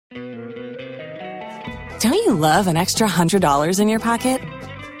Don't you love an extra $100 in your pocket?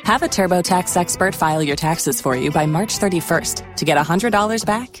 Have a TurboTax expert file your taxes for you by March 31st to get $100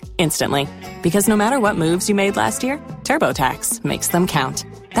 back instantly. Because no matter what moves you made last year, TurboTax makes them count.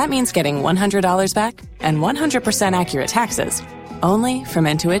 That means getting $100 back and 100% accurate taxes, only from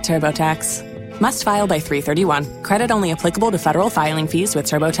Intuit TurboTax. Must file by 3/31. Credit only applicable to federal filing fees with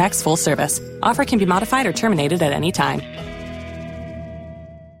TurboTax full service. Offer can be modified or terminated at any time.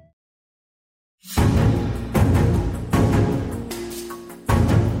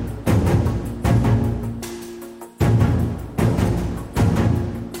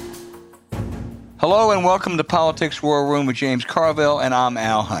 Hello and welcome to Politics War Room with James Carville, and I'm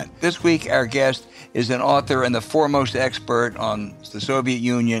Al Hunt. This week, our guest is an author and the foremost expert on the Soviet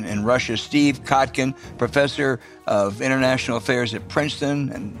Union and Russia, Steve Kotkin, professor of international affairs at Princeton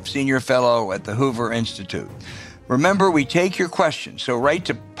and senior fellow at the Hoover Institute. Remember, we take your questions, so write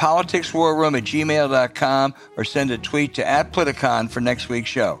to politicswarroom@gmail.com or send a tweet to @Politicon for next week's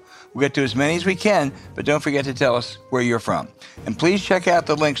show. We'll get to as many as we can, but don't forget to tell us where you're from. And please check out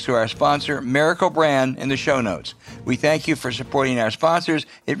the links to our sponsor, Miracle Brand, in the show notes. We thank you for supporting our sponsors.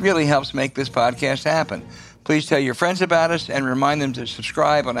 It really helps make this podcast happen. Please tell your friends about us and remind them to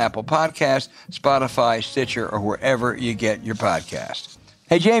subscribe on Apple Podcasts, Spotify, Stitcher, or wherever you get your podcast.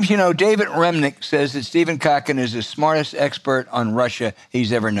 Hey, James, you know, David Remnick says that Stephen Kotkin is the smartest expert on Russia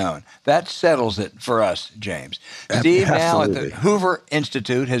he's ever known. That settles it for us, James. Steve, now at the Hoover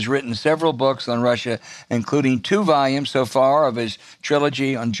Institute, has written several books on Russia, including 2 volumes so far of his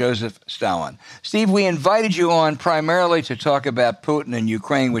trilogy on Joseph Stalin. Steve, we invited you on primarily to talk about Putin and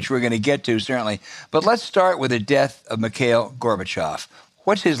Ukraine, which we're going to get to, certainly. But let's start with the death of Mikhail Gorbachev.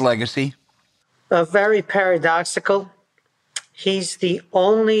 What's his legacy? Very paradoxical. He's the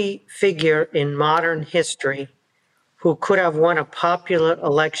only figure in modern history who could have won a popular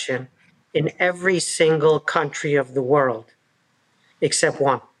election in every single country of the world, except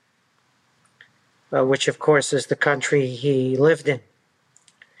one, which, of course, is the country he lived in.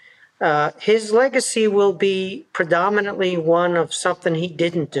 His legacy will be predominantly one of something he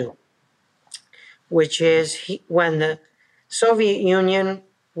didn't do, which is when the Soviet Union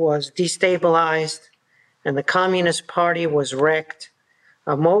was destabilized and the Communist Party was wrecked,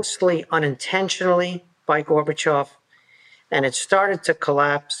 mostly unintentionally by Gorbachev, and it started to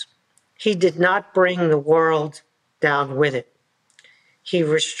collapse. He did not bring the world down with it. He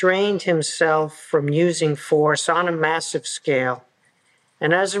restrained himself from using force on a massive scale,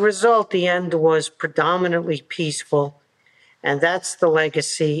 and as a result, the end was predominantly peaceful, and that's the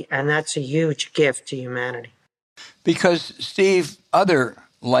legacy, and that's a huge gift to humanity. Because, Steve, other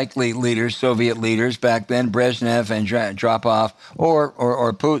likely leaders, Soviet leaders back then, Brezhnev and Andropov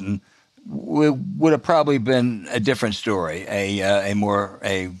or Putin, would have probably been a different story,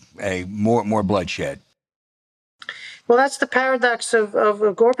 more bloodshed. Well, that's the paradox of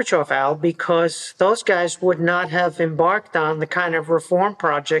Gorbachev, Al, because those guys would not have embarked on the kind of reform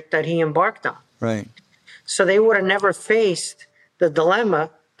project that he embarked on. Right. So they would have never faced the dilemma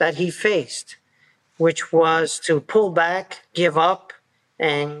that he faced, which was to pull back, give up,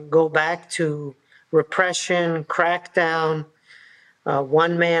 and go back to repression, crackdown,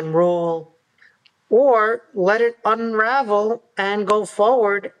 one-man rule, or let it unravel and go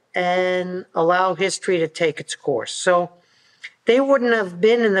forward and allow history to take its course. So they wouldn't have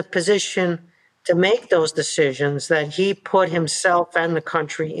been in the position to make those decisions that he put himself and the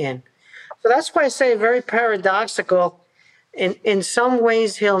country in. So that's why I say very paradoxical. In some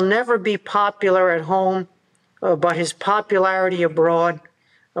ways, he'll never be popular at home, but his popularity abroad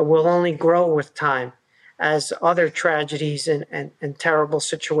will only grow with time as other tragedies and terrible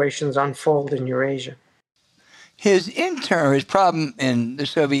situations unfold in Eurasia. His problem in the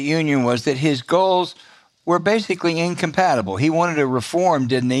Soviet Union was that his goals were basically incompatible. He wanted to reform,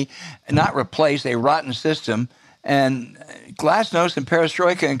 didn't he, not replace a rotten system. And glasnost and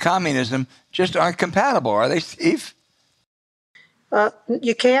perestroika and communism just aren't compatible, are they, Steve?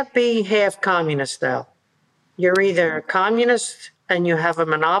 You can't be half communist, Al. You're either a communist and you have a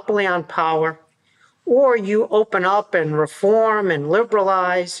monopoly on power, or you open up and reform and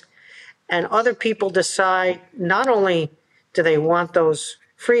liberalize, and other people decide not only do they want those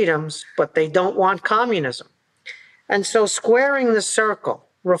freedoms, but they don't want communism. And so squaring the circle,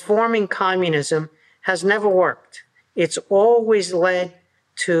 reforming communism, has never worked. It's always led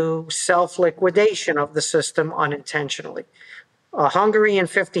to self-liquidation of the system unintentionally. Hungary in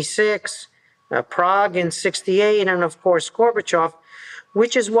 56, Prague in 68, and of course Gorbachev,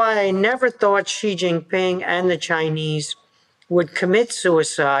 which is why I never thought Xi Jinping and the Chinese would commit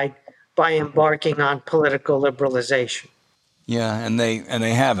suicide by embarking on political liberalization. Yeah, and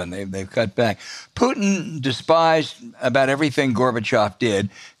they haven't. They've cut back. Putin despised about everything Gorbachev did,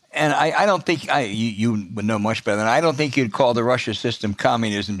 and I don't think you would know much better than I don't think you'd call the Russia system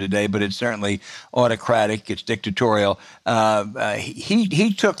communism today, but it's certainly autocratic. It's dictatorial.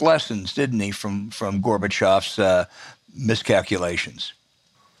 He took lessons, didn't he, from Gorbachev's miscalculations?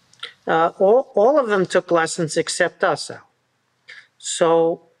 All of them took lessons except us, Al.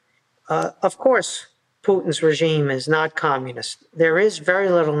 So, of course, Putin's regime is not communist. There is very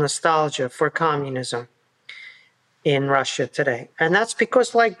little nostalgia for communism in Russia today. And that's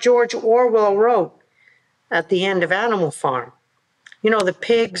because, like George Orwell wrote at the end of Animal Farm, the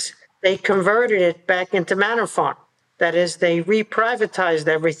pigs, they converted it back into Manor Farm. That is, they reprivatized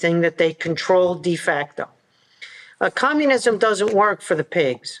everything that they controlled de facto. Communism doesn't work for the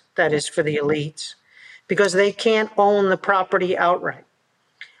pigs, that is, for the elites, because they can't own the property outright.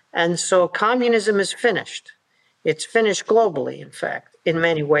 And so communism is finished. It's finished globally, in fact, in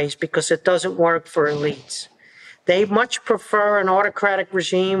many ways, because it doesn't work for elites. They much prefer an autocratic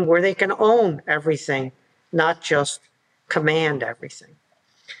regime where they can own everything, not just command everything.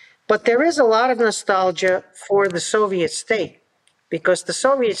 But there is a lot of nostalgia for the Soviet state, because the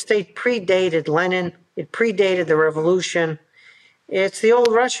Soviet state predated Lenin, it predated the revolution. It's the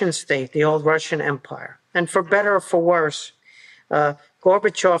old Russian state, the old Russian empire. And for better or for worse,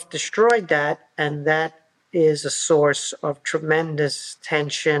 Gorbachev destroyed that, and that is a source of tremendous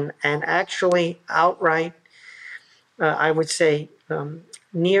tension and actually outright, I would say,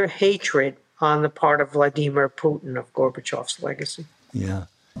 near hatred on the part of Vladimir Putin of Gorbachev's legacy. Yeah.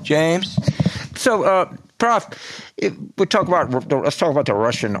 James? So, Prof, let's talk about the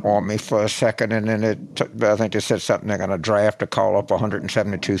Russian army for a second, and then I think they said something they're going to draft to call up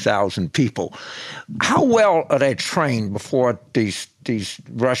 172,000 people. How well are they trained before these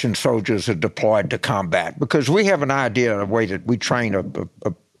Russian soldiers are deployed to combat? Because we have an idea of the way that we train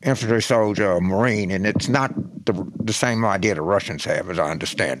a infantry soldier or a Marine, and it's not the same idea the Russians have, as I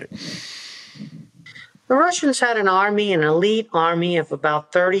understand it. The Russians had an elite army of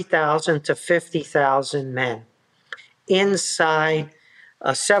about 30,000 to 50,000 men inside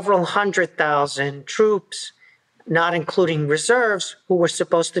several 100,000 troops, not including reserves, who were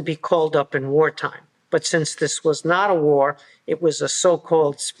supposed to be called up in wartime. But since this was not a war, it was a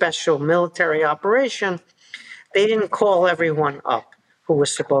so-called special military operation, they didn't call everyone up who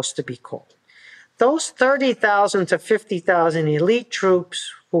was supposed to be called. Those 30,000 to 50,000 elite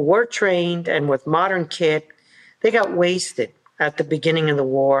troops who were trained and with modern kit, they got wasted at the beginning of the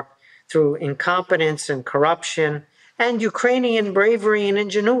war through incompetence and corruption and Ukrainian bravery and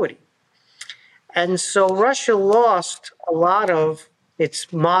ingenuity. And so Russia lost a lot of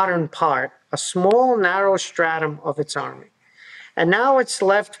its modern part, a small, narrow stratum of its army. And now it's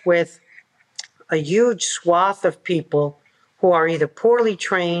left with a huge swath of people who are either poorly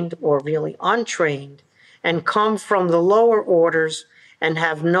trained or really untrained and come from the lower orders and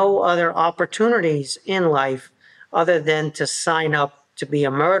have no other opportunities in life other than to sign up to be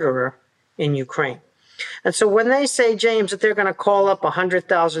a murderer in Ukraine. And so when they say, James, that they're going to call up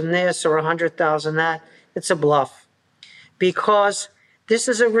 100,000 this or 100,000 that, it's a bluff. Because this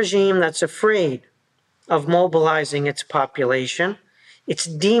is a regime that's afraid of mobilizing its population. It's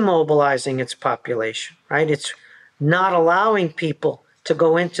demobilizing its population, right? It's not allowing people to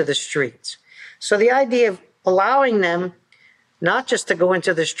go into the streets. So the idea of allowing them not just to go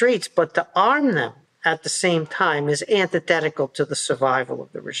into the streets, but to arm them at the same time is antithetical to the survival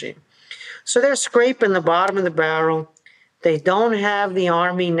of the regime. So they're scraping the bottom of the barrel. They don't have the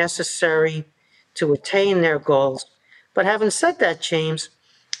army necessary to attain their goals. But having said that, James,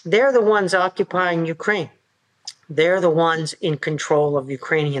 they're the ones occupying Ukraine. They're the ones in control of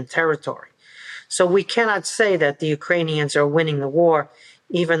Ukrainian territory. So we cannot say that the Ukrainians are winning the war,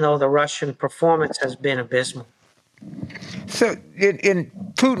 even though the Russian performance has been abysmal. So in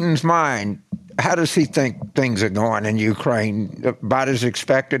Putin's mind, how does he think things are going in Ukraine? About as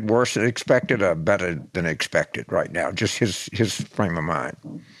expected, worse than expected, or better than expected right now? Just his frame of mind.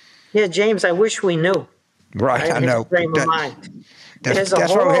 Yeah, James, I wish we knew. Right, I know. Frame of mind. That's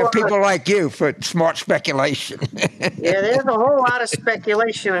why we have people like you for smart speculation. Yeah, there's a whole lot of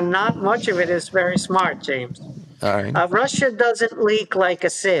speculation, and not much of it is very smart, James. All right. Russia doesn't leak like a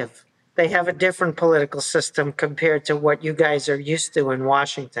sieve. They have a different political system compared to what you guys are used to in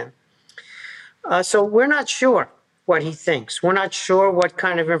Washington. So we're not sure what he thinks. We're not sure what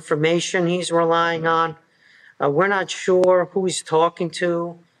kind of information he's relying on. We're not sure who he's talking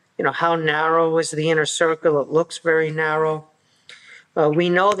to. How narrow is the inner circle? It looks very narrow. We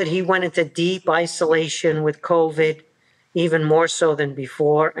know that he went into deep isolation with COVID, even more so than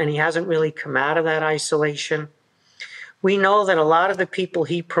before, and he hasn't really come out of that isolation. We know that a lot of the people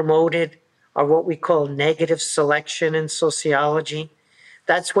he promoted are what we call negative selection in sociology.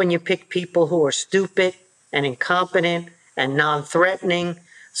 That's when you pick people who are stupid and incompetent and non-threatening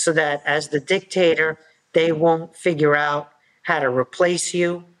so that as the dictator, they won't figure out how to replace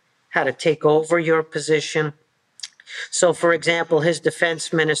you, how to take over your position. So, for example, his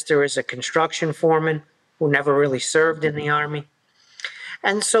defense minister is a construction foreman who never really served in the army.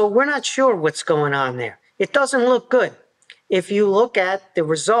 And so we're not sure what's going on there. It doesn't look good. If you look at the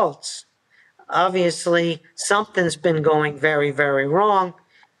results, obviously something's been going very, very wrong.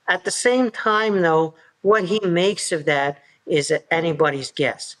 At the same time, though, what he makes of that is anybody's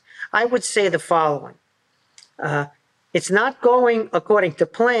guess. I would say the following. It's not going according to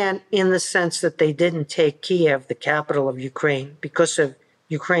plan in the sense that they didn't take Kiev, the capital of Ukraine, because of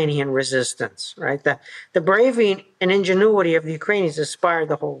Ukrainian resistance, right? The bravery and ingenuity of the Ukrainians inspired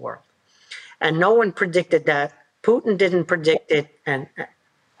the whole world. And no one predicted that. Putin didn't predict it, and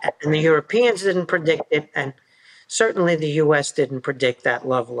the Europeans didn't predict it, and certainly the U.S. didn't predict that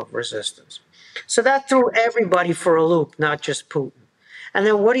level of resistance. So that threw everybody for a loop, not just Putin. And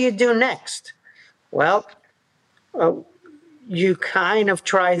then what do you do next? Well, you kind of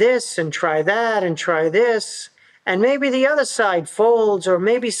try this and try that and try this, and maybe the other side folds, or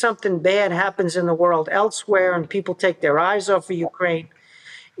maybe something bad happens in the world elsewhere and people take their eyes off of Ukraine.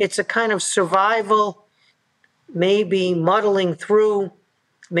 It's a kind of survival, maybe muddling through,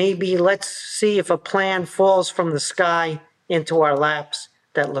 maybe let's see if a plan falls from the sky into our laps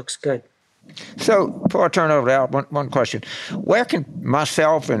that looks good. So before I turn over to Al, one question. Where can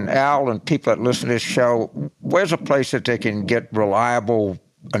myself and Al and people that listen to this show, where's a place that they can get reliable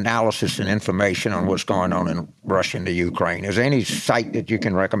analysis and information on what's going on in Russia and the Ukraine? Is there any site that you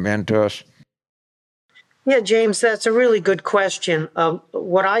can recommend to us? Yeah, James, that's a really good question.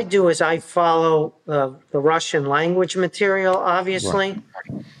 What I do is I follow the Russian language material, obviously,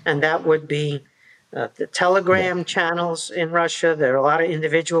 right. And that would be the Telegram channels in Russia. There are a lot of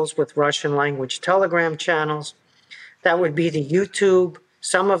individuals with Russian language Telegram channels. That would be the YouTube.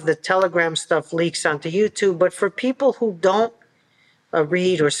 Some of the Telegram stuff leaks onto YouTube, but for people who don't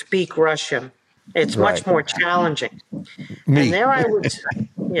read or speak Russian, it's much more challenging. Me. And there I would say,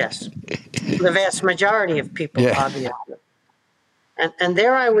 yes, the vast majority of people, obviously. And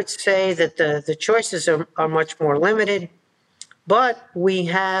there I would say that the choices are much more limited, but we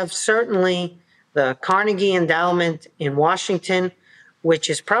have certainly the Carnegie Endowment in Washington, which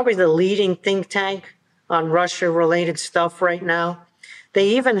is probably the leading think tank on Russia-related stuff right now. They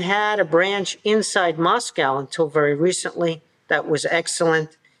even had a branch inside Moscow until very recently that was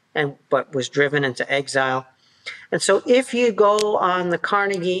excellent, but was driven into exile. And so if you go on the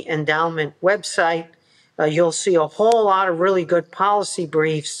Carnegie Endowment website, you'll see a whole lot of really good policy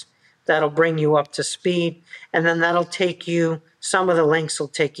briefs that'll bring you up to speed. And then that'll take you, some of the links will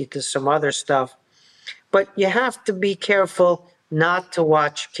take you to some other stuff. But you have to be careful not to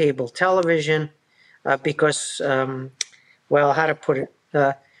watch cable television because, well, how to put it?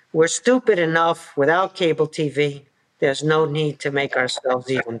 We're stupid enough without cable TV. There's no need to make ourselves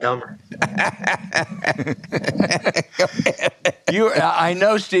even dumber. I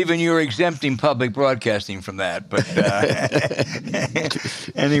know, Stephen, you're exempting public broadcasting from that, but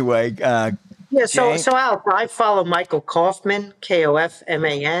anyway. Yeah, so Al, I follow Michael Kaufman,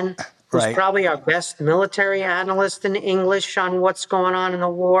 Kofman, who's probably our best military analyst in English on what's going on in the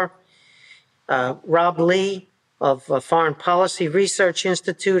war. Rob Lee of Foreign Policy Research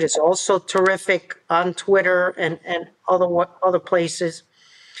Institute is also terrific on Twitter and other places.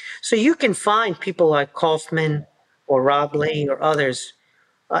 So you can find people like Kaufman or Rob Lee or others,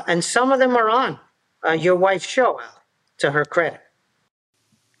 and some of them are on your wife's show, Al, to her credit.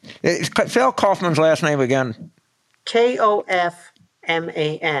 Spell Kaufman's last name again. Kofman.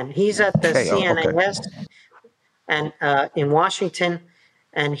 He's at the CNAS and in Washington,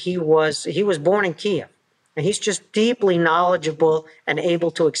 and he was born in Kiev. And he's just deeply knowledgeable and able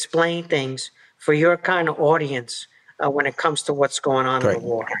to explain things for your kind of audience when it comes to what's going on in the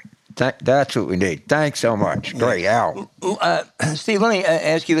war. That's what we need. Thanks so much. Great, Al. Steve, let me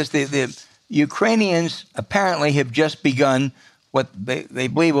ask you this. The Ukrainians apparently have just begun what they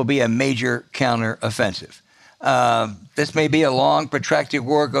believe will be a major counteroffensive. This may be a long, protracted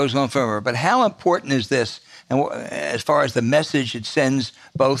war, goes on forever. But how important is this, and as far as the message it sends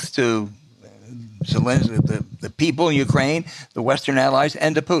both to Zelensky, the people in Ukraine, the Western allies,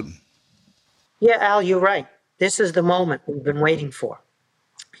 and to Putin? Yeah, Al, you're right. This is the moment we've been waiting for.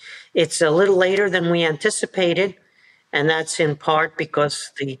 It's a little later than we anticipated, and that's in part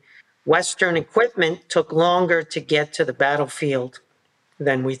because the Western equipment took longer to get to the battlefield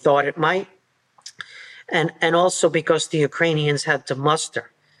than we thought it might. and also because the Ukrainians had to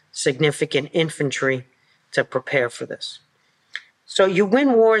muster significant infantry to prepare for this. So you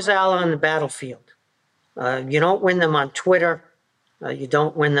win wars, Al, on the battlefield. You don't win them on Twitter. You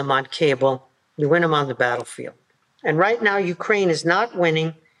don't win them on cable. You win them on the battlefield. And right now, Ukraine is not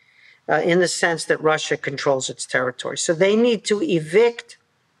winning in the sense that Russia controls its territory. So they need to evict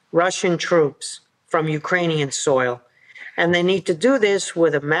Russian troops from Ukrainian soil. And they need to do this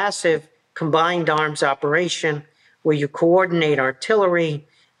with a massive combined arms operation where you coordinate artillery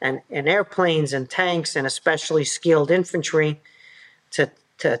and airplanes and tanks and especially skilled infantry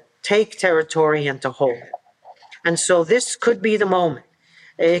to take territory and to hold it. And so this could be the moment.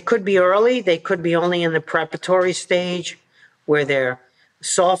 It could be early. They could be only in the preparatory stage where they're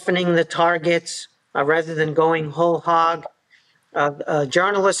softening the targets rather than going whole hog.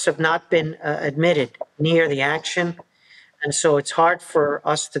 Journalists have not been admitted near the action. And so it's hard for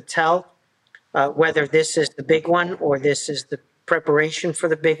us to tell whether this is the big one or this is the preparation for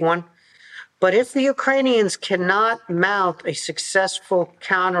the big one. But if the Ukrainians cannot mount a successful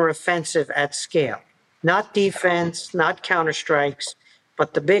counteroffensive at scale, not defense, not counterstrikes,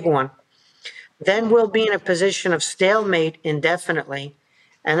 but the big one, then we'll be in a position of stalemate indefinitely.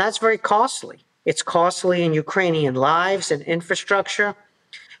 And that's very costly. It's costly in Ukrainian lives and infrastructure.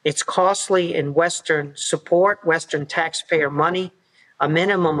 It's costly in Western support, Western taxpayer money, a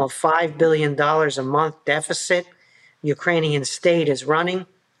minimum of $5 billion a month deficit Ukrainian state is running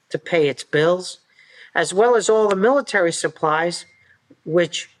to pay its bills, as well as all the military supplies,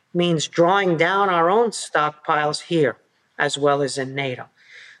 which means drawing down our own stockpiles here, as well as in NATO.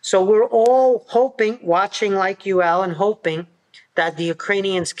 So we're all hoping, watching like you, Alan, hoping that the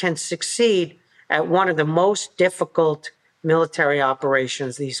Ukrainians can succeed at one of the most difficult military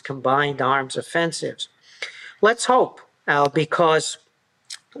operations, these combined arms offensives. Let's hope, Al, because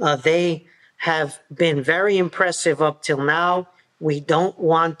they have been very impressive up till now. We don't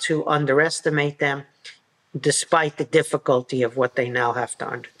want to underestimate them, despite the difficulty of what they now have to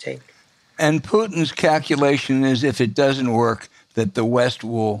undertake. And Putin's calculation is if it doesn't work, that the West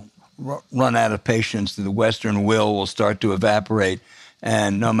will run out of patience, that the Western will start to evaporate,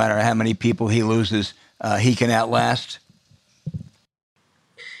 and no matter how many people he loses, he can outlast?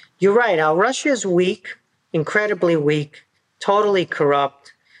 You're right, Al. Russia is weak, incredibly weak, totally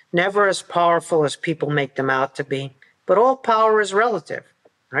corrupt, never as powerful as people make them out to be. But all power is relative,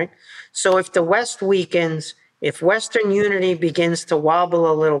 right? So if the West weakens, if Western unity begins to wobble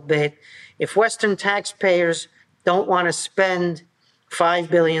a little bit, if Western taxpayers don't want to spend $5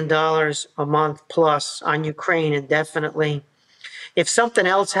 billion a month plus on Ukraine indefinitely, if something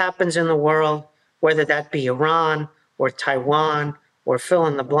else happens in the world, whether that be Iran or Taiwan or fill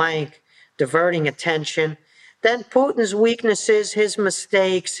in the blank, diverting attention, then Putin's weaknesses, his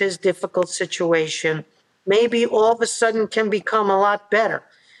mistakes, his difficult situation, maybe all of a sudden can become a lot better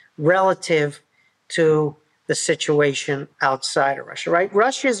relative to the situation outside of Russia, right?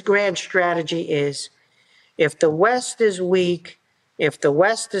 Russia's grand strategy is if the West is weak, if the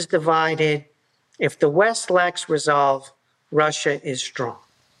West is divided, if the West lacks resolve, Russia is strong.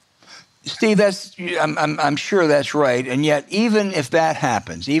 Steve, I'm sure that's right. And yet, even if that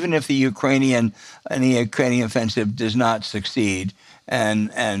happens, even if the Ukrainian offensive does not succeed,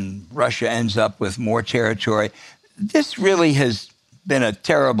 and Russia ends up with more territory, this really has been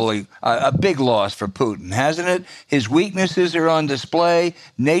a big loss for Putin, hasn't it? His weaknesses are on display.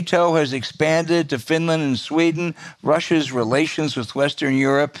 NATO has expanded to Finland and Sweden. Russia's relations with Western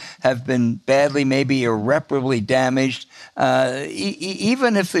Europe have been badly, maybe irreparably damaged.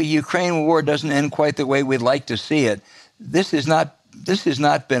 Even if the Ukraine war doesn't end quite the way we'd like to see it, this has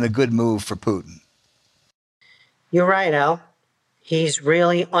not been a good move for Putin. You're right, Al. He's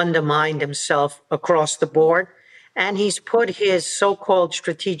really undermined himself across the board. And he's put his so-called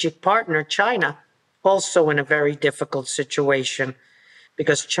strategic partner, China, also in a very difficult situation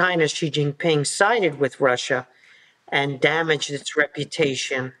because China's Xi Jinping sided with Russia and damaged its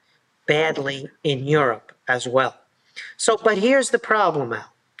reputation badly in Europe as well. So, but here's the problem,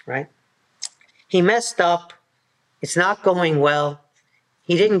 Al, right? He messed up. It's not going well.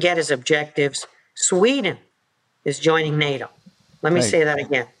 He didn't get his objectives. Sweden is joining NATO. Let me say that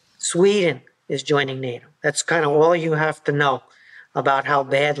again. Sweden is joining NATO. That's kind of all you have to know about how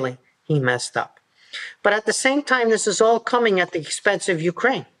badly he messed up. But at the same time, this is all coming at the expense of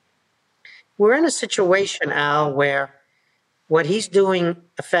Ukraine. We're in a situation, Al, where what he's doing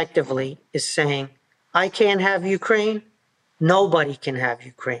effectively is saying, I can't have Ukraine. Nobody can have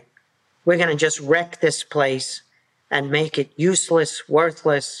Ukraine. We're going to just wreck this place and make it useless,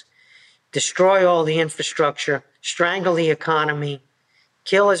 worthless, destroy all the infrastructure, strangle the economy,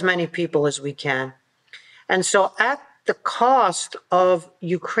 kill as many people as we can. And so at the cost of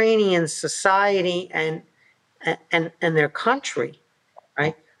Ukrainian society and their country,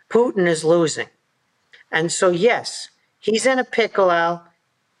 right, Putin is losing. And so, yes, he's in a pickle, Al.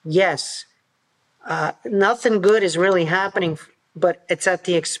 Yes, nothing good is really happening, but it's at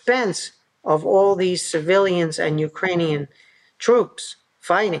the expense of all these civilians and Ukrainian troops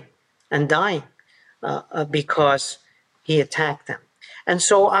fighting and dying because he attacked them. And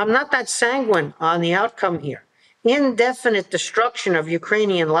so I'm not that sanguine on the outcome here. Indefinite destruction of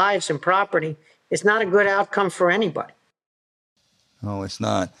Ukrainian lives and property is not a good outcome for anybody. Oh, it's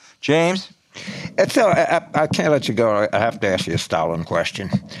not. James? So I can't let you go. I have to ask you a Stalin question.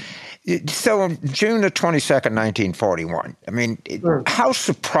 So on June the 22nd, 1941, I mean, how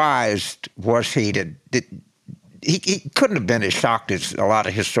surprised was he that he couldn't have been as shocked as a lot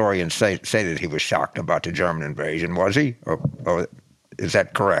of historians say that he was shocked about the German invasion, was he? Or is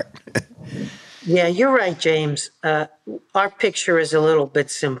that correct? Yeah, you're right, James. Our picture is a little bit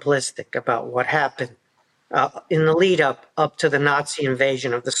simplistic about what happened in the lead up to the Nazi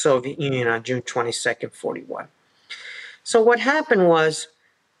invasion of the Soviet Union on June 22nd, 41. So what happened was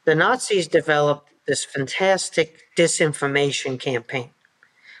the Nazis developed this fantastic disinformation campaign.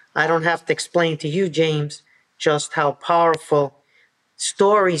 I don't have to explain to you, James, just how powerful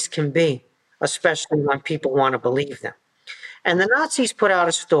stories can be, especially when people want to believe them. And the Nazis put out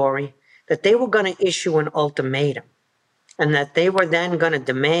a story that they were going to issue an ultimatum and that they were then going to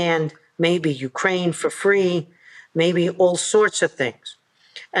demand maybe Ukraine for free, maybe all sorts of things.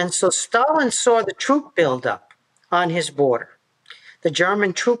 And so Stalin saw the troop buildup on his border. The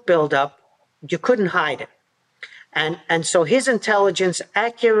German troop buildup, you couldn't hide it. And so his intelligence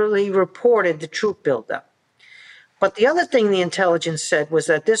accurately reported the troop buildup. But the other thing the intelligence said was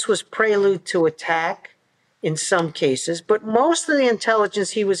that this was prelude to attack in some cases, but most of the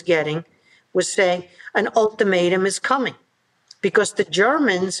intelligence he was getting was saying an ultimatum is coming because the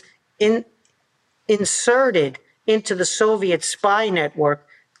Germans inserted into the Soviet spy network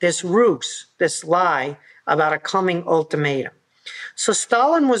this ruse, this lie about a coming ultimatum. So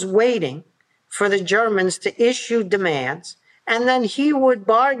Stalin was waiting for the Germans to issue demands, and then he would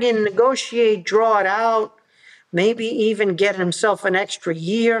bargain, negotiate, draw it out, maybe even get himself an extra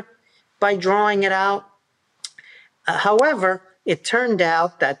year by drawing it out. However, it turned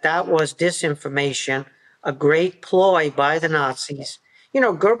out that that was disinformation, a great ploy by the Nazis. You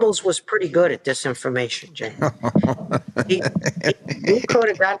know, Goebbels was pretty good at disinformation, James. He could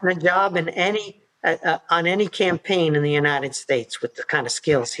have gotten a job in on any campaign in the United States with the kind of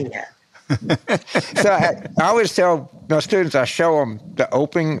skills he had. So I always tell my students, I show them the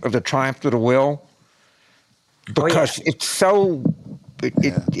opening of the Triumph of the Will because it's so...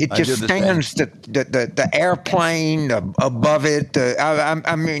 It just stands the airplane above it.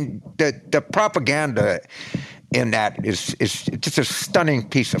 I mean, the propaganda in that is just a stunning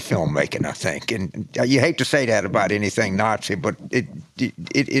piece of filmmaking, I think. And you hate to say that about anything Nazi, but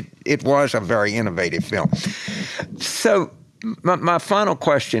it was a very innovative film. So my final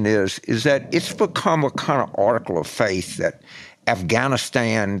question is that it's become a kind of article of faith that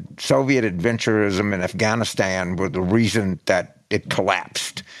Afghanistan, Soviet adventurism in Afghanistan were the reason that it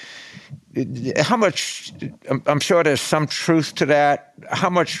collapsed. How much? I'm sure there's some truth to that. How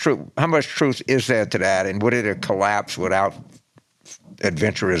much truth is there to that? And would it have collapsed without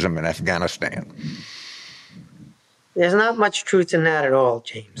adventurism in Afghanistan? There's not much truth in that at all,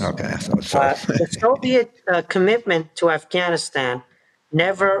 James. Okay, I thought so. The Soviet commitment to Afghanistan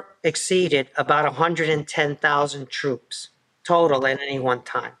never exceeded about 110,000 troops total at any one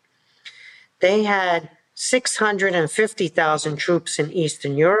time. They had 650,000 troops in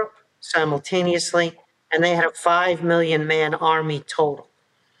Eastern Europe simultaneously, and they had a 5 million man army total.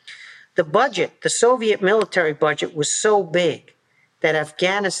 The budget, the Soviet military budget, was so big that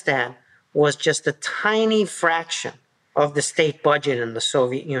Afghanistan was just a tiny fraction of the state budget in the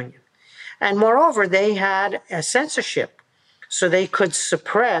Soviet Union. And moreover, they had a censorship, so they could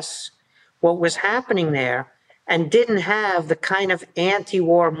suppress what was happening there and didn't have the kind of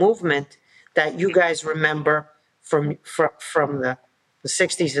anti-war movement that you guys remember from the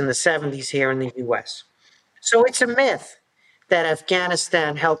 60s and the 70s here in the U.S. So it's a myth that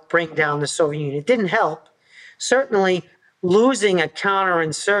Afghanistan helped bring down the Soviet Union. It didn't help. Certainly, losing a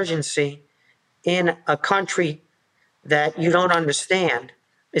counterinsurgency in a country that you don't understand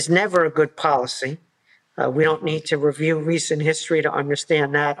is never a good policy. We don't need to review recent history to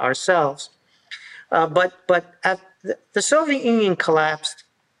understand that ourselves. But the Soviet Union collapsed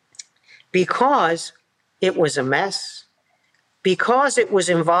because it was a mess, because it was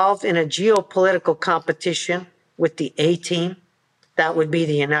involved in a geopolitical competition with the A-team, that would be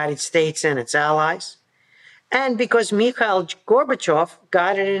the United States and its allies, And because Mikhail Gorbachev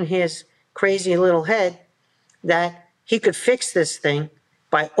got it in his crazy little head that he could fix this thing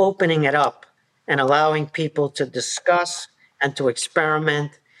by opening it up and allowing people to discuss and to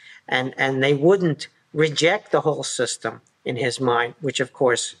experiment, and they wouldn't reject the whole system in his mind, which of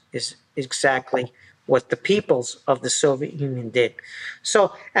course is exactly what the peoples of the Soviet Union did.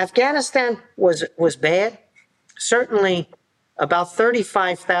 So Afghanistan was bad. Certainly about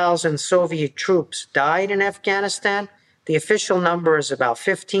 35,000 Soviet troops died in Afghanistan. The official number is about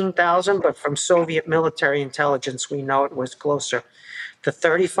 15,000, but from Soviet military intelligence, we know it was closer to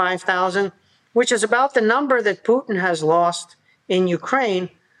 35,000, which is about the number that Putin has lost in Ukraine.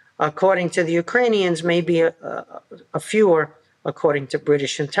 According to the Ukrainians, maybe a fewer, according to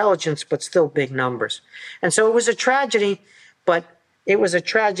British intelligence, but still big numbers. And so it was a tragedy, but it was a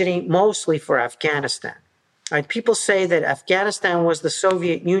tragedy mostly for Afghanistan. Right? People say that Afghanistan was the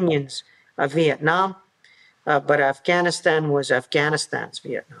Soviet Union's Vietnam, but Afghanistan was Afghanistan's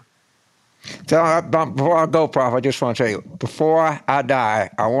Vietnam. So before I go, Prof, I just want to say, before I die,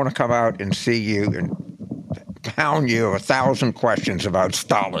 I want to come out and see you and pound you 1,000 questions about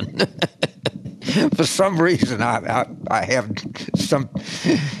Stalin. For some reason, I have some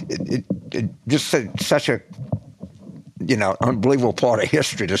just such a unbelievable part of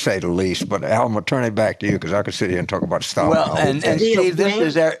history, to say the least. But Al, I'm going to turn it back to you because I could sit here and talk about Stalin. Well, and Steve, this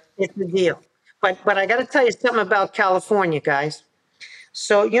is it's the deal. But I got to tell you something about California, guys.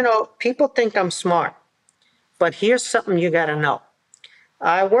 So, people think I'm smart, but here's something you got to know.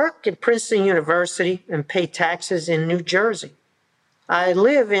 I work at Princeton University and pay taxes in New Jersey. I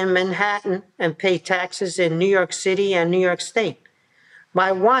live in Manhattan and pay taxes in New York City and New York State.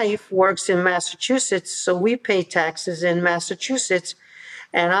 My wife works in Massachusetts, so we pay taxes in Massachusetts.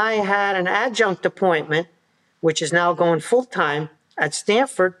 And I had an adjunct appointment, which is now going full-time at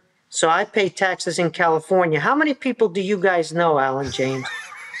Stanford, so I pay taxes in California. How many people do you guys know, Alan James,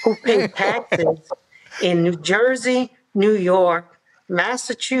 who pay taxes in New Jersey, New York,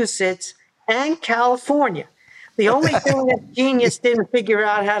 Massachusetts, and California? The only thing that genius didn't figure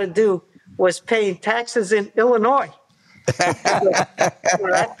out how to do was pay taxes in Illinois. That's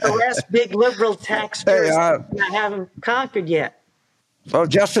the last big liberal tax I haven't conquered yet. Well,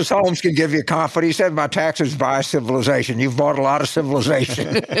 Justice Holmes can give you comfort. He said, my taxes buy civilization. You've bought a lot of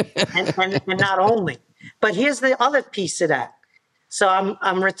civilization. and not only. But here's the other piece of that. So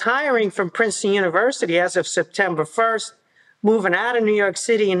I'm retiring from Princeton University as of September 1st, moving out of New York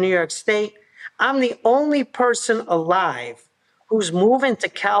City and New York State. I'm the only person alive who's moving to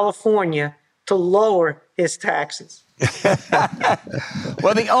California to lower his taxes.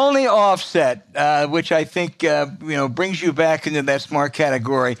 Well, the only offset, which I think brings you back into that smart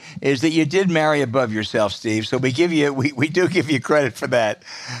category, is that you did marry above yourself, Steve. So we do give you credit for that.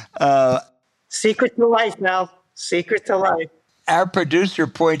 Secret to life, Mel. Secret to life. Our producer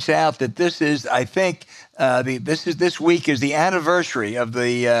points out that this is, I think, this week is the anniversary of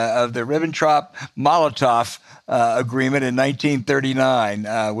the Ribbentrop-Molotov agreement in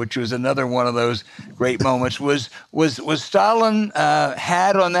 1939, which was another one of those great moments. Was Stalin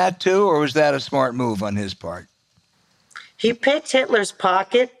had on that too, or was that a smart move on his part? He picked Hitler's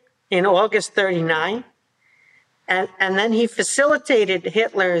pocket in August 1939, and then he facilitated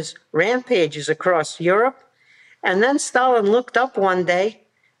Hitler's rampages across Europe. And then Stalin looked up one day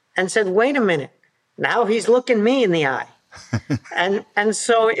and said, wait a minute, now he's looking me in the eye. and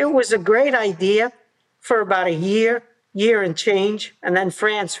so it was a great idea for about a year and change. And then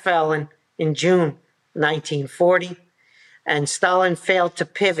France fell in June 1940. And Stalin failed to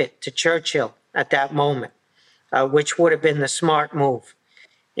pivot to Churchill at that moment, which would have been the smart move.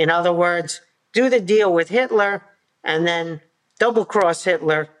 In other words, do the deal with Hitler and then double-cross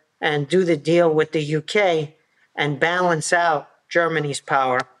Hitler and do the deal with the UK and balance out Germany's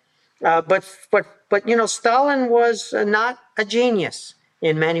power. But Stalin was not a genius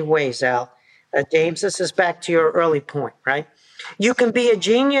in many ways, Al. James, this is back to your early point, right? You can be a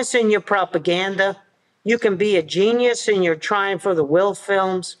genius in your propaganda. You can be a genius in your Triumph of the Will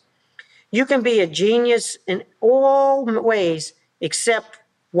films. You can be a genius in all ways except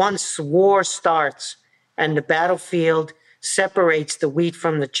once war starts and the battlefield separates the wheat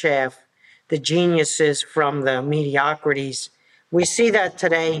from the chaff, the geniuses from the mediocrities. We see that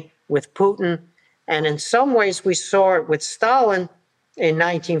today with Putin, and in some ways we saw it with Stalin in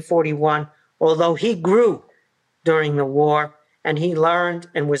 1941, although he grew during the war and he learned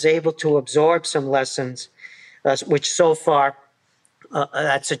and was able to absorb some lessons, which so far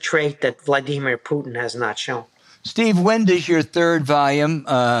that's a trait that Vladimir Putin has not shown. Steve, when does your third volume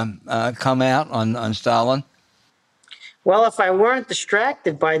come out on Stalin? Well, if I weren't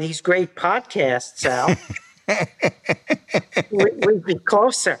distracted by these great podcasts, Al, We'd be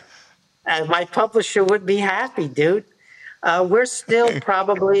closer. My publisher would be happy, dude. We're still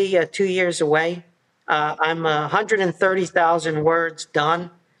probably 2 years away. I'm 130,000 words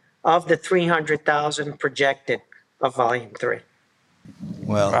done of the 300,000 projected of Volume 3.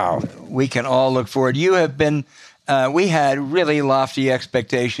 Well, Wow. we can all look forward. You have been, we had really lofty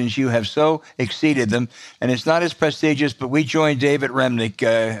expectations. You have so exceeded them. And it's not as prestigious, but we joined David Remnick,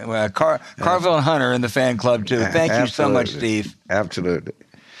 Carville and Hunter in the fan club, too. Thank you so much, Steve. Absolutely.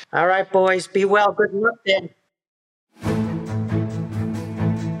 All right, boys. Be well. Good luck then.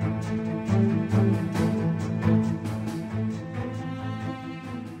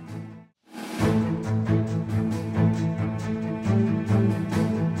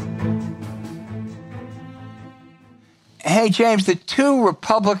 Hey, James, the two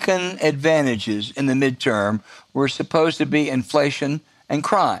Republican advantages in the midterm were supposed to be inflation and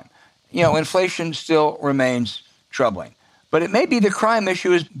crime. You know, inflation still remains troubling, but it may be the crime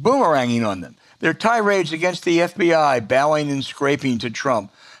issue is boomeranging on them. Their tirades against the FBI, bowing and scraping to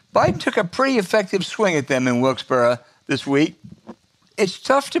Trump. Biden took a pretty effective swing at them in Wilkes-Barre this week. It's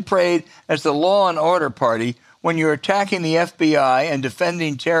tough to parade as the law and order party when you're attacking the FBI and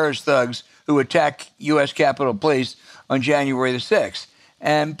defending terrorist thugs who attack U.S. Capitol Police on January the 6th.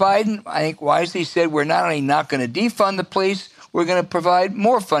 And Biden, I think, wisely said we're not only not going to defund the police, we're going to provide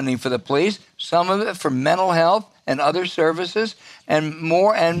more funding for the police, some of it for mental health and other services, and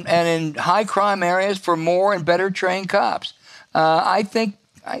more, and in high crime areas for more and better trained cops. I think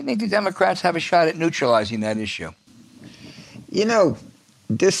the Democrats have a shot at neutralizing that issue. You know,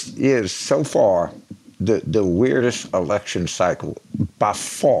 this is so far the weirdest election cycle by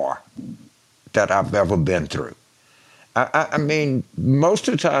far that I've ever been through. I mean, most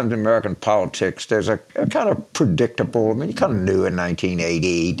of the time in American politics, there's a kind of predictable, I mean, you kind of knew in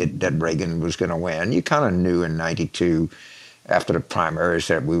 1980 that Reagan was going to win. You kind of knew in 92, after the primaries,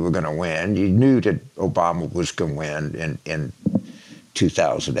 that we were going to win. You knew that Obama was going to win in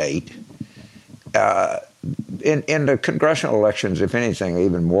 2008. In the congressional elections, if anything,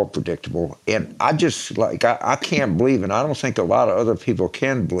 even more predictable. And I just, I can't believe, and I don't think a lot of other people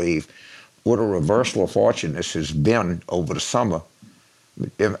can believe, what a reversal of fortune this has been over the summer.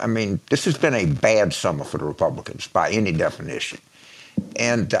 I mean, this has been a bad summer for the Republicans by any definition.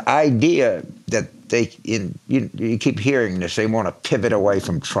 And the idea that you keep hearing this, they want to pivot away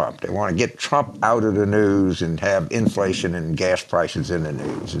from Trump. They want to get Trump out of the news and have inflation and gas prices in the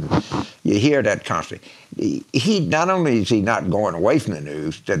news. And you hear that constantly. Not only is he not going away from the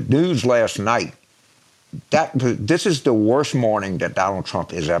news last night, this is the worst morning that Donald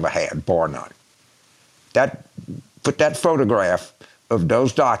Trump has ever had, bar none. Put that photograph of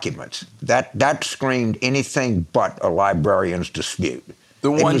those documents, that screamed anything but a librarian's dispute.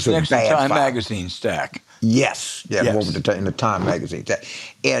 The ones next to Time magazine stack. Yes, yeah, yes. In the Time magazine stack.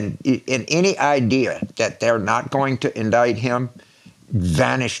 And any idea that they're not going to indict him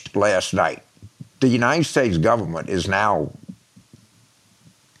vanished last night. The United States government is now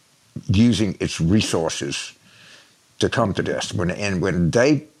using its resources to come to this. When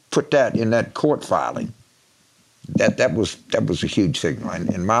they put that in that court filing, that was a huge signal.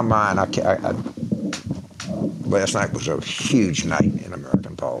 And in my mind, last night was a huge night in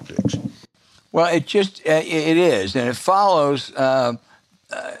American politics. Well, it is, and it follows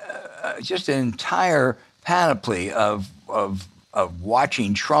just an entire panoply of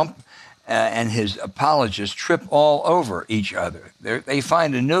watching Trump and his apologists trip all over each other. They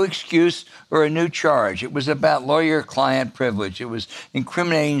find a new excuse or a new charge. It was about lawyer-client privilege. It was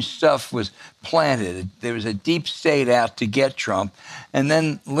incriminating stuff was planted. There was a deep state out to get Trump. And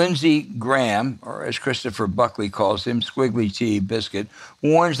then Lindsey Graham, or as Christopher Buckley calls him, Squiggly Tea Biscuit,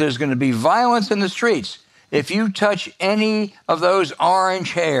 warns there's going to be violence in the streets if you touch any of those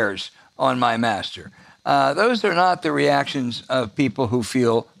orange hairs on my master. Those are not the reactions of people who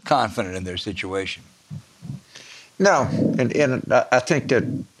feel confident in their situation. No, and I think that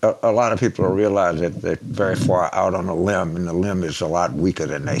a lot of people realize that they're very far out on a limb, and the limb is a lot weaker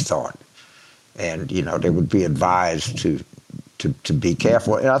than they thought. And, they would be advised to be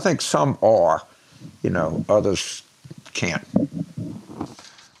careful. And I think some are, others can't.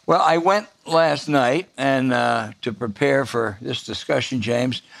 Well, I went last night, and to prepare for this discussion,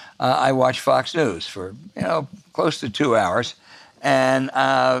 James, I watched Fox News for, close to 2 hours. And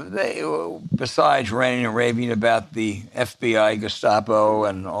they, besides ranting and raving about the FBI, Gestapo,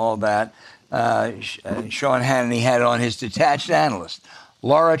 and all that, Sean Hannity had on his detached analyst,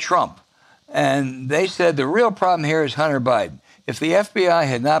 Laura Trump. And they said the real problem here is Hunter Biden. If the FBI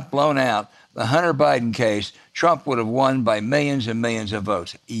had not blown out the Hunter Biden case, Trump would have won by millions and millions of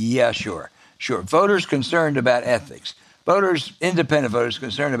votes. Yeah, sure. Sure. Voters concerned about ethics. Independent voters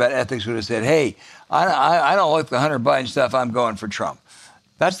concerned about ethics would have said, hey, I don't like the Hunter Biden stuff. I'm going for Trump.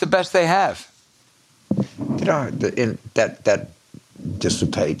 That's the best they have. That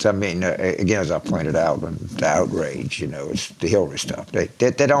dissipates. I mean, again, as I pointed out, the outrage, it's the Hillary stuff. They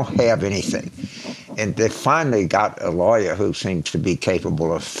don't have anything. And they finally got a lawyer who seems to be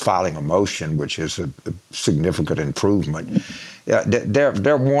capable of filing a motion, which is a significant improvement. Yeah,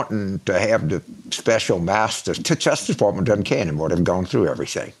 they're wanting to have the special masters. The Justice Department doesn't care anymore. They've gone through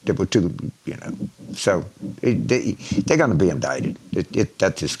everything. They were too, so they're going to be indicted.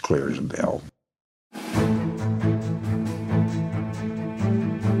 That's as clear as a bell.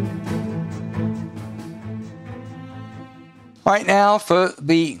 All right, now for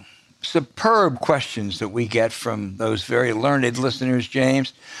the superb questions that we get from those very learned listeners,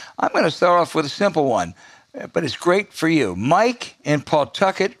 James, I'm going to start off with a simple one, but it's great for you. Mike in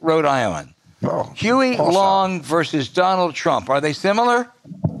Pawtucket, Rhode Island. Oh, Huey awesome. Long versus Donald Trump. Are they similar?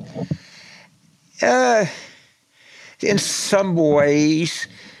 In some ways,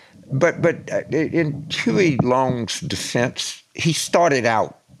 but in Huey Long's defense, he started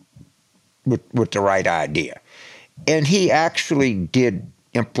out with the right idea. And he actually did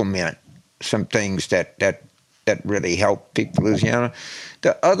implement some things that really helped people in Louisiana.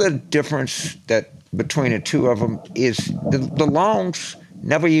 The other difference between the two of them is the Longs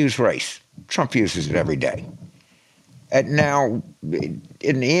never use race. Trump uses it every day. And now, in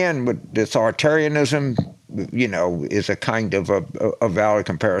the end, with the authoritarianism, is a kind of a valid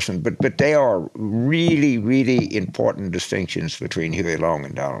comparison. But they are really, really important distinctions between Huey Long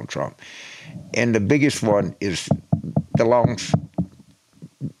and Donald Trump. And the biggest one is the Longs,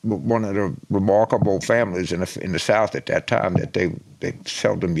 one of the remarkable families in the South at that time, that they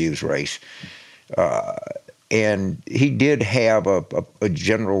seldom used race. And he did have a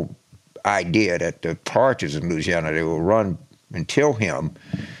general idea that the parties in Louisiana, they will run until him,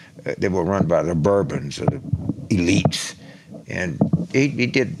 they were run by the Bourbons, or the elites. And he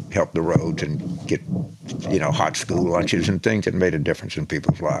did help the roads and get, hot school lunches and things that made a difference in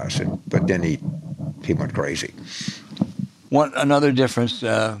people's lives. But then he went crazy. Another difference,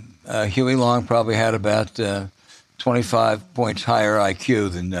 Huey Long probably had about 25 points higher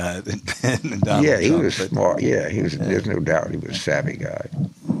IQ than Donald Trump. Yeah, he was smart. Yeah, there's no doubt he was a savvy guy.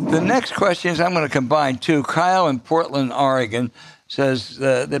 The next question is, I'm going to combine two. Kyle in Portland, Oregon, says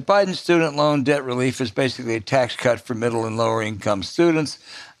that Biden's student loan debt relief is basically a tax cut for middle and lower income students.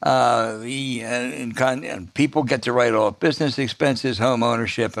 And people get to write off business expenses, home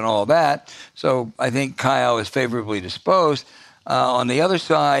ownership, and all that. So I think Kyle is favorably disposed. On the other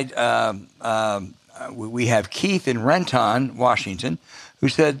side, we have Keith in Renton, Washington, who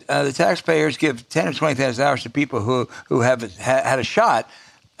said the taxpayers give $10,000 or $20,000 to people who have had a shot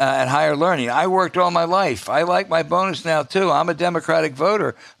at higher learning. I worked all my life. I like my bonus now, too. I'm a Democratic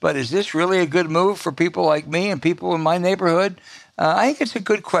voter. But is this really a good move for people like me and people in my neighborhood? I think it's a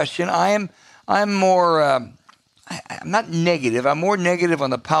good question. I'm more, I'm not negative. I'm more negative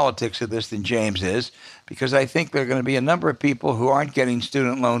on the politics of this than James is, because I think there are going to be a number of people who aren't getting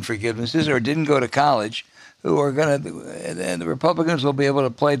student loan forgivenesses or didn't go to college who are going to, and the Republicans will be able to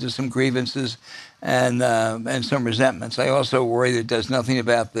play to some grievances and some resentments. I also worry that it does nothing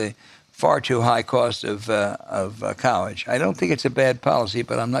about the far too high cost of college. I don't think it's a bad policy,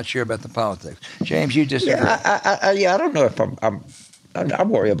 but I'm not sure about the politics. James, you disagree? Yeah, I don't know if I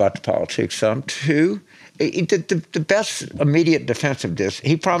worry about the politics some too. The best immediate defense of this,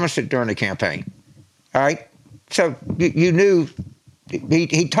 he promised it during the campaign. All right, so you knew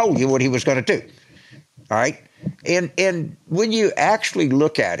he told you what he was going to do. All right, and when you actually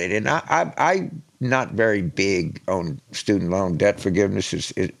look at it, and I'm not very big on student loan debt forgiveness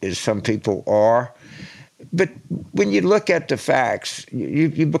as some people are, but when you look at the facts,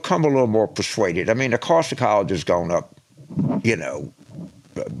 you become a little more persuaded. I mean, the cost of college has gone up,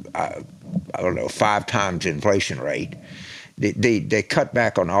 I don't know, 5 times the inflation rate. They cut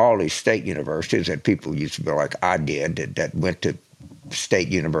back on all these state universities that people used to be like I did, that went to state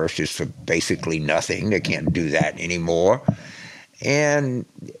universities for basically nothing. They can't do that anymore. And,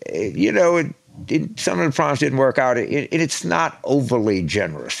 some of the problems didn't work out. It's not overly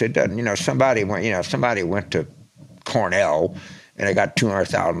generous. It doesn't, somebody went to Cornell and they got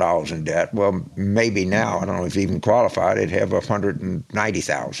 $200,000 in debt. Well, maybe now, I don't know if he even qualified, they'd have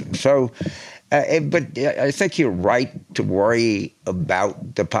 $190,000. So, but I think you're right to worry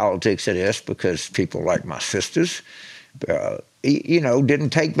about the politics of this, because people like my sisters, didn't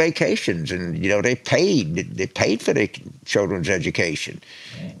take vacations, and they paid for their children's education,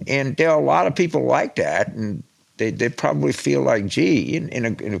 and there are a lot of people like that, and they probably feel like, gee,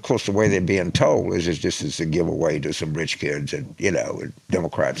 and of course the way they're being told is just as a giveaway to some rich kids, and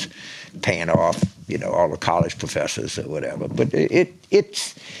Democrats paying off all the college professors or whatever. But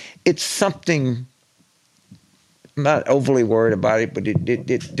it's something. I'm not overly worried about it, but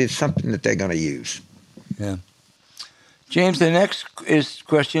it's something that they're going to use. Yeah. James, the next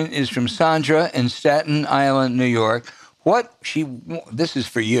question is from Sandra in Staten Island, New York. This is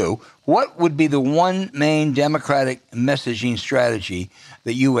for you. What would be the one main Democratic messaging strategy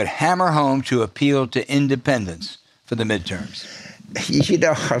that you would hammer home to appeal to independents for the midterms?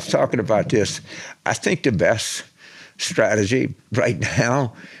 I was talking about this. I think the best strategy right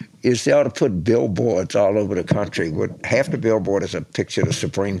now is they ought to put billboards all over the country. Half the billboard is a picture of the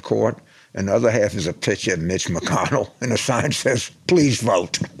Supreme Court, and the other half is a picture of Mitch McConnell, and a sign says, "Please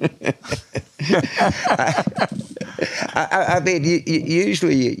vote." I mean,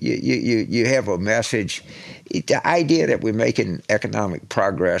 usually you have a message. The idea that we're making economic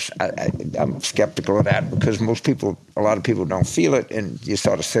progress, I'm skeptical of that because a lot of people don't feel it, and you're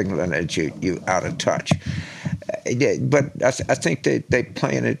sort of signaling that you're out of touch. But I think they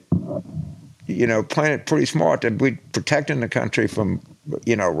playing it pretty smart. That we're protecting the country from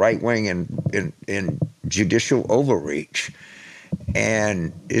right wing and judicial overreach,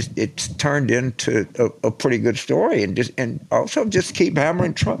 and it's turned into a pretty good story. And also just keep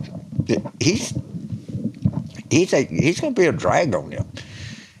hammering Trump. He's going to be a drag on them,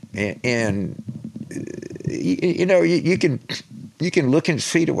 and you can look and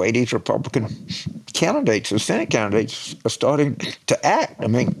see the way these Republican candidates, the Senate candidates, are starting to act. I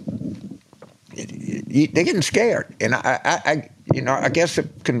mean, they're getting scared, and I guess the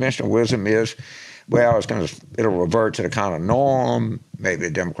conventional wisdom is, well, it'll revert to the kind of norm. Maybe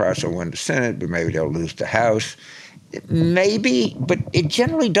the Democrats will win the Senate, but maybe they'll lose the House. Maybe, but it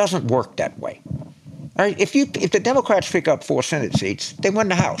generally doesn't work that way. All right, if the Democrats pick up 4 Senate seats, they win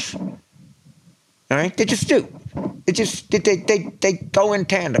the House. All right, they just do. They go in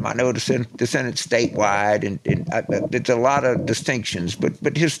tandem. I know the Senate's statewide, and there's a lot of distinctions,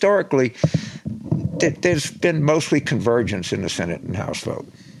 but historically, there's been mostly convergence in the Senate and House vote.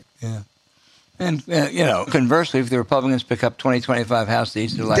 Yeah. And, conversely, if the Republicans pick up 25 House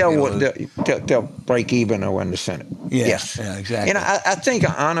seats, they'll break even or win the Senate. Yeah, yes. Yeah, exactly. And I think,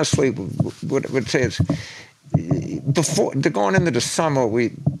 honestly, what I would say is, before going into the summer,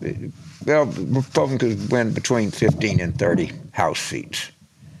 Republicans win between 15 and 30 House seats.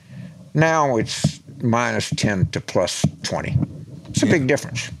 Now it's -10 to +20. It's a big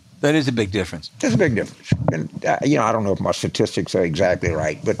difference. That is a big difference. There's a big difference. And, I don't know if my statistics are exactly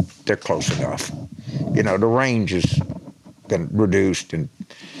right, but they're close enough. The range has been reduced. And,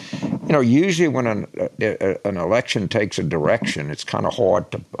 usually when an election takes a direction, it's kind of hard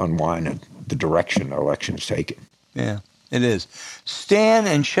to unwind the direction the election's taken. Yeah, it is. Stan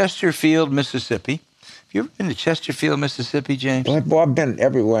in Chesterfield, Mississippi. Have you ever been to Chesterfield, Mississippi, James? Well, I've been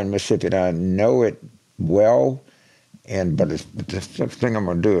everywhere in Mississippi, and I know it well. But the thing I'm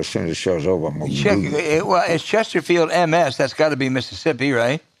going to do as soon as the show's over, I'm going to Google it. Well, it's Chesterfield, MS. That's got to be Mississippi,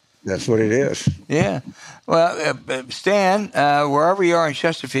 right? That's what it is. Yeah. Well, Stan, wherever you are in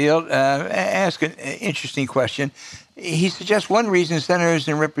Chesterfield, ask an interesting question. He suggests one reason senators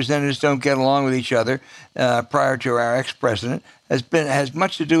and representatives don't get along with each other prior to our ex-president has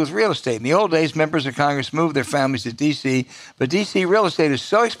much to do with real estate. In the old days, members of Congress moved their families to D.C., but D.C. real estate is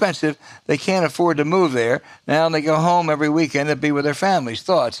so expensive they can't afford to move there. Now they go home every weekend to be with their families.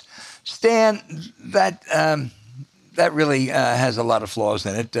 Thoughts? Stan, that really has a lot of flaws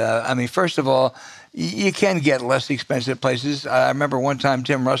in it. First of all, you can get less expensive places. I remember one time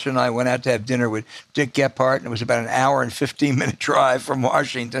Tim Russell and I went out to have dinner with Dick Gephardt, and it was about an hour and 15-minute drive from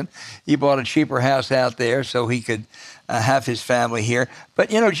Washington. He bought a cheaper house out there so he could have his family here. But,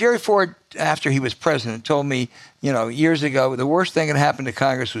 Jerry Ford, after he was president, told me, years ago, the worst thing that happened to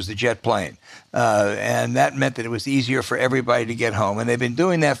Congress was the jet plane. And that meant that it was easier for everybody to get home. And they've been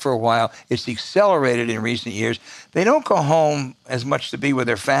doing that for a while. It's accelerated in recent years. They don't go home as much to be with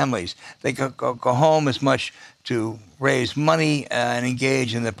their families. They go home as much to raise money and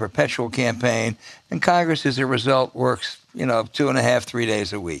engage in the perpetual campaign. And Congress, as a result, works, 2.5, 3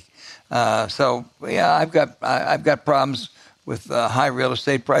 days a week. I've got problems with high real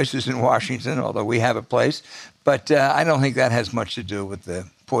estate prices in Washington, although we have a place. But I don't think that has much to do with the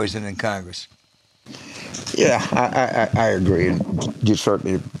poison in Congress. Yeah, I agree. And you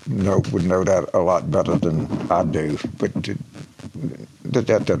certainly would know that a lot better than I do. But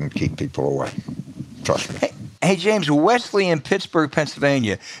that doesn't keep people away. Trust me. Hey, James, Wesley in Pittsburgh,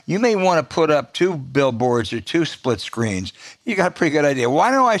 Pennsylvania, you may want to put up 2 billboards or 2 split screens. You got a pretty good idea. Why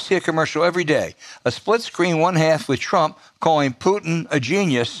don't I see a commercial every day? A split screen, one half with Trump calling Putin a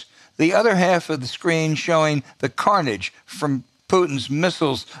genius, the other half of the screen showing the carnage from Putin's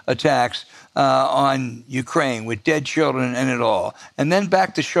missiles attacks on Ukraine with dead children and it all. And then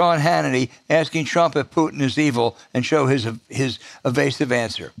back to Sean Hannity asking Trump if Putin is evil and show his evasive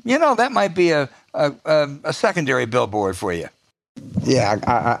answer. You know, that might be a secondary billboard for you. Yeah,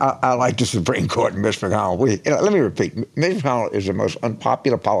 I like the Supreme Court and Mitch McConnell. Let me repeat. Mitch McConnell is the most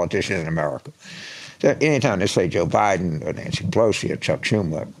unpopular politician in America. Anytime they say Joe Biden or Nancy Pelosi or Chuck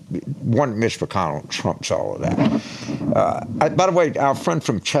Schumer, one Mitch McConnell trumps all of that. By the way, our friend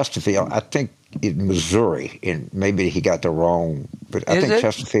from Chesterfield, I think in Missouri, and maybe he got the wrong, but I think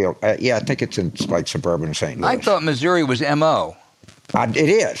Chesterfield, I think it's in like suburban St. Louis. I thought Missouri was M.O. It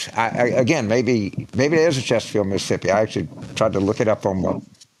is. Again, maybe there is a Chesterfield, Mississippi. I actually tried to look it up on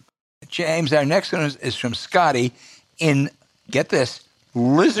James, our next one is from Scotty in, get this,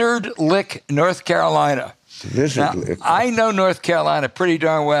 Lizard Lick, North Carolina. Now, I know North Carolina pretty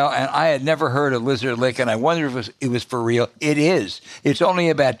darn well, and I had never heard of Lizard Lick, and I wonder if it was for real. It is. It's only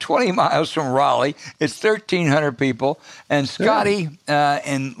about 20 miles from Raleigh. It's 1,300 people. And Scotty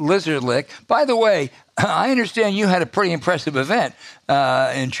in Lizard Lick, by the way, I understand you had a pretty impressive event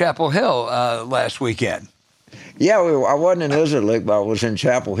in Chapel Hill last weekend. Yeah, I wasn't in Lizard Lick, but I was in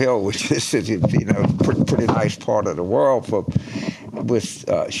Chapel Hill, which is pretty nice part of the world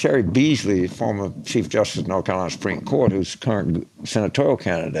with Sherry Beasley, former Chief Justice of North Carolina Supreme Court, who's the current senatorial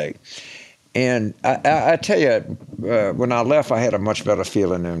candidate. And I tell you, when I left, I had a much better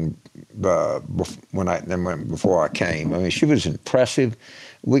feeling than before I came. I mean, she was impressive.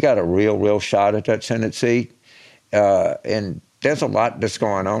 We got a real shot at that Senate seat. And there's a lot that's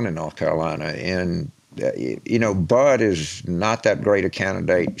going on in North Carolina. And Bud is not that great a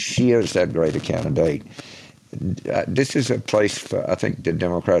candidate. She is that great a candidate. This is a place for, I think, the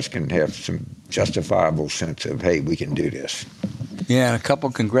Democrats can have some justifiable sense of, hey, we can do this. Yeah, and a couple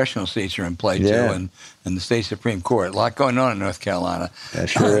congressional seats are in play, too, and the state Supreme Court. A lot going on in North Carolina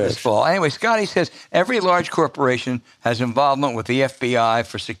this fall. Anyway, Scotty says every large corporation has involvement with the FBI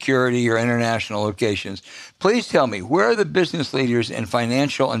for security or international locations. Please tell me, where are the business leaders in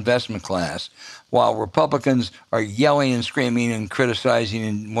financial investment class while Republicans are yelling and screaming and criticizing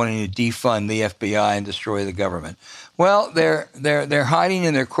and wanting to defund the FBI and destroy the government? Well, they're hiding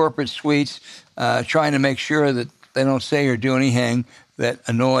in their corporate suites, trying to make sure that they don't say or do anything that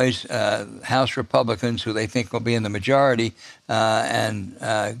annoys House Republicans who they think will be in the majority and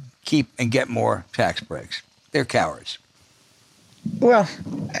keep and get more tax breaks. They're cowards. Well,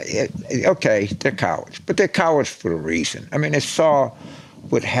 okay, they're cowards, but they're cowards for a reason. I mean, they saw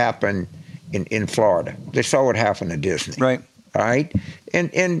what happened in Florida. They saw what happened to Disney. Right. All right.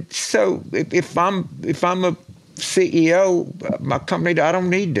 And so if I'm a CEO, my company, I don't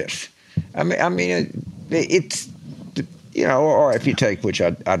need this. I mean, it's. Or if you take, which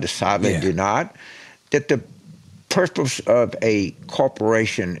I decidedly do not, that the purpose of a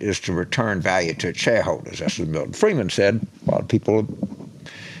corporation is to return value to its shareholders. That's what Milton Friedman said. A lot of people,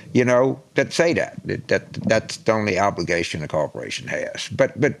 that say that's the only obligation a corporation has.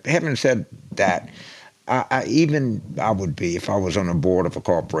 But having said that, I would be, if I was on the board of a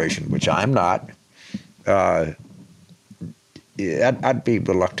corporation, which I'm not, I'd be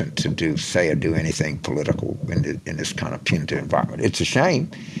reluctant to do anything political in this kind of punitive environment. It's a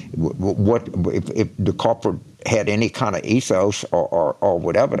shame. If the corporate had any kind of ethos or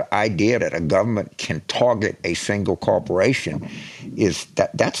whatever, the idea that a government can target a single corporation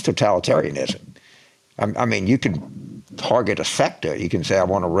that's totalitarianism. I mean, you can target a sector. You can say, I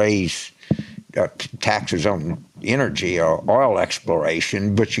want to raise taxes on energy or oil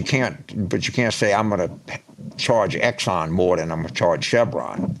exploration, but you can't say I'm going to charge Exxon more than I'm going to charge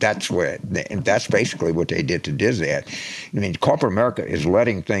Chevron. And that's basically what they did to Disney. I mean, corporate America is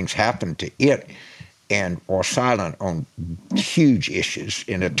letting things happen to it or silent on huge issues.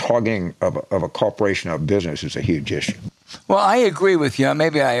 And the targeting of a corporation or business is a huge issue. Well, I agree with you.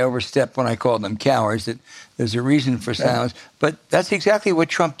 Maybe I overstepped when I called them cowards, that there's a reason for silence. But that's exactly what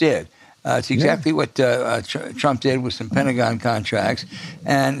Trump did. It's exactly what Trump did with some Pentagon contracts.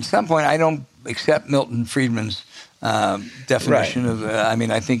 And at some point, I don't accept Milton Friedman's definition of,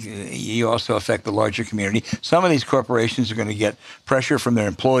 I think you also affect the larger community. Some of these corporations are going to get pressure from their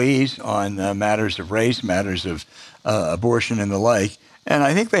employees on matters of race, matters of abortion and the like. And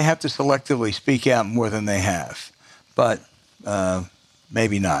I think they have to selectively speak out more than they have. But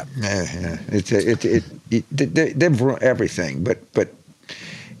maybe not. They've ruined everything. But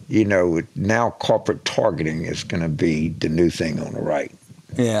now corporate targeting is going to be the new thing on the right.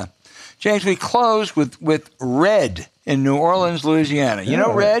 Yeah. James, we close with Red in New Orleans, Louisiana. You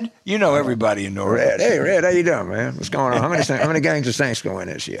know Red? You know everybody in New Orleans. Red. Hey, Red, how you doing, man? What's going on? How many games the Saints going to win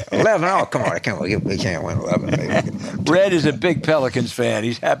this year? 11? Oh, come on. We can't win 11. Maybe. Red is a big Pelicans fan.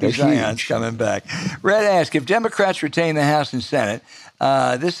 He's happy Zion's coming back. Red asks, if Democrats retain the House and Senate,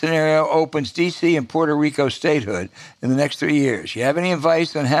 this scenario opens D.C. and Puerto Rico statehood in the next 3 years. You have any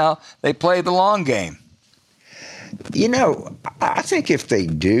advice on how they play the long game? I think if they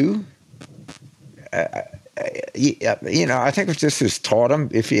do, I think if this is taught them,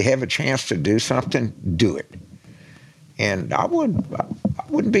 if you have a chance to do something, do it. And I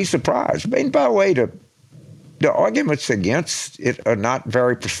wouldn't be surprised. And by the way, the arguments against it are not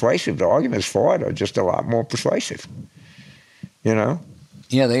very persuasive. The arguments for it are just a lot more persuasive. Yeah,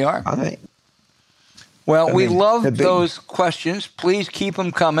 they are. I think. Well, we love those questions. Please keep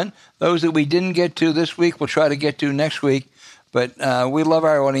them coming. Those that we didn't get to this week, we'll try to get to next week. But we love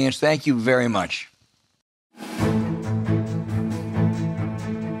our audience. Thank you very much.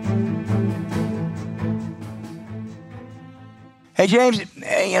 Hey, James,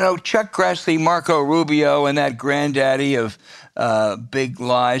 Chuck Grassley, Marco Rubio, and that granddaddy of big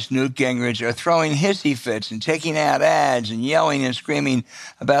lies, Newt Gingrich, are throwing hissy fits and taking out ads and yelling and screaming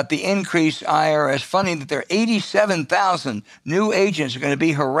about the increased IRS funding that their 87,000 new agents are going to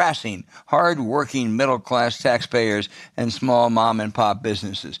be harassing hard-working middle-class taxpayers and small mom-and-pop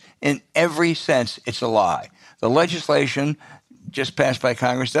businesses. In every sense, it's a lie. The legislation just passed by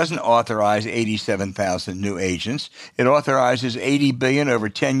Congress doesn't authorize 87,000 new agents. It authorizes $80 billion over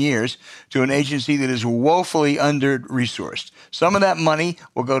 10 years to an agency that is woefully under-resourced. Some of that money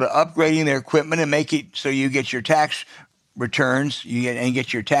will go to upgrading their equipment and make it so you get your tax returns and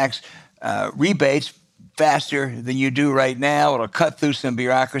get your tax rebates faster than you do right now. It'll cut through some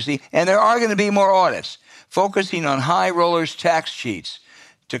bureaucracy. And there are going to be more audits focusing on high rollers' tax sheets.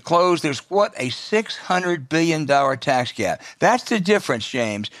 To close, there's a $600 billion tax gap. That's the difference,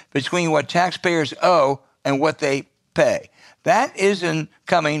 James, between what taxpayers owe and what they pay. That isn't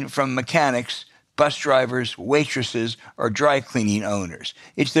coming from mechanics, bus drivers, waitresses, or dry cleaning owners.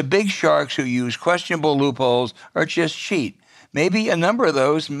 It's the big sharks who use questionable loopholes or just cheat. Maybe a number of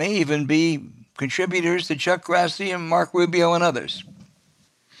those may even be contributors to Chuck Grassley and Mark Rubio and others.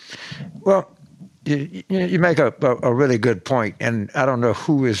 Well, you make a really good point, and I don't know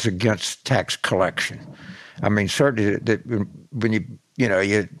who is against tax collection. I mean, certainly that when you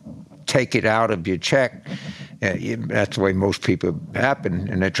take it out of your check, that's the way most people happen,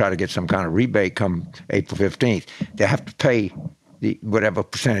 and they try to get some kind of rebate come April 15th. They have to pay whatever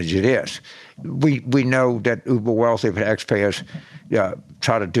percentage it is. We know that uber wealthy taxpayers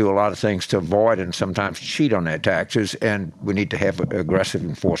try to do a lot of things to avoid and sometimes cheat on their taxes, and we need to have aggressive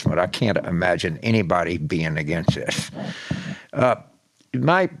enforcement. I can't imagine anybody being against this.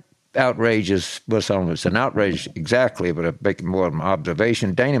 My outrage it's an outrage exactly, but I'm making more of an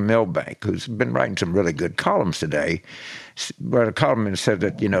observation. Dana Milbank, who's been writing some really good columns today, where a columnist said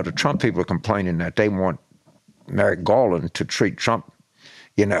that, the Trump people are complaining that they want Merrick Garland to treat Trump,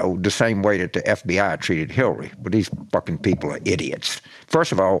 the same way that the FBI treated Hillary. But these fucking people are idiots.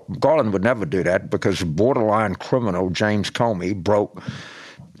 First of all, Garland would never do that because borderline criminal James Comey broke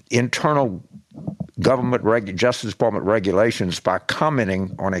internal government Justice Department regulations by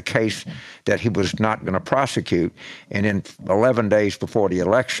commenting on a case that he was not going to prosecute, and in 11 days before the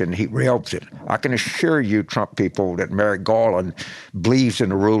election, he reopens it. I can assure you, Trump people, that Merrick Garland believes in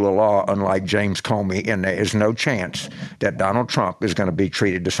the rule of law, unlike James Comey, and there is no chance that Donald Trump is going to be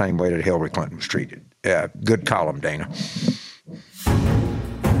treated the same way that Hillary Clinton was treated. Good column, Dana.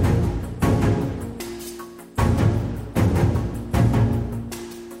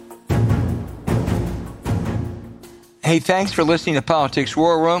 Hey, thanks for listening to Politics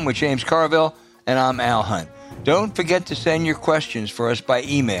War Room with James Carville, and I'm Al Hunt. Don't forget to send your questions for us by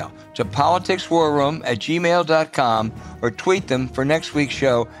email to politicswarroom@gmail.com or tweet them for next week's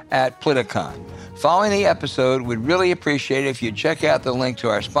show at Politicon. Following the episode, we'd really appreciate it if you'd check out the link to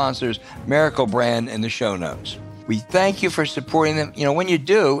our sponsors, Miracle Brand, in the show notes. We thank you for supporting them. When you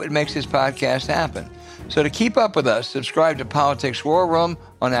do, it makes this podcast happen. So to keep up with us, subscribe to Politics War Room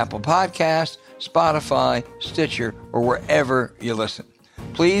on Apple Podcasts, Spotify, Stitcher, or wherever you listen.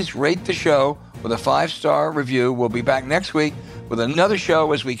 Please rate the show with a 5-star review. We'll be back next week with another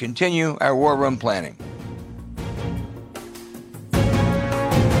show as we continue our War Room planning.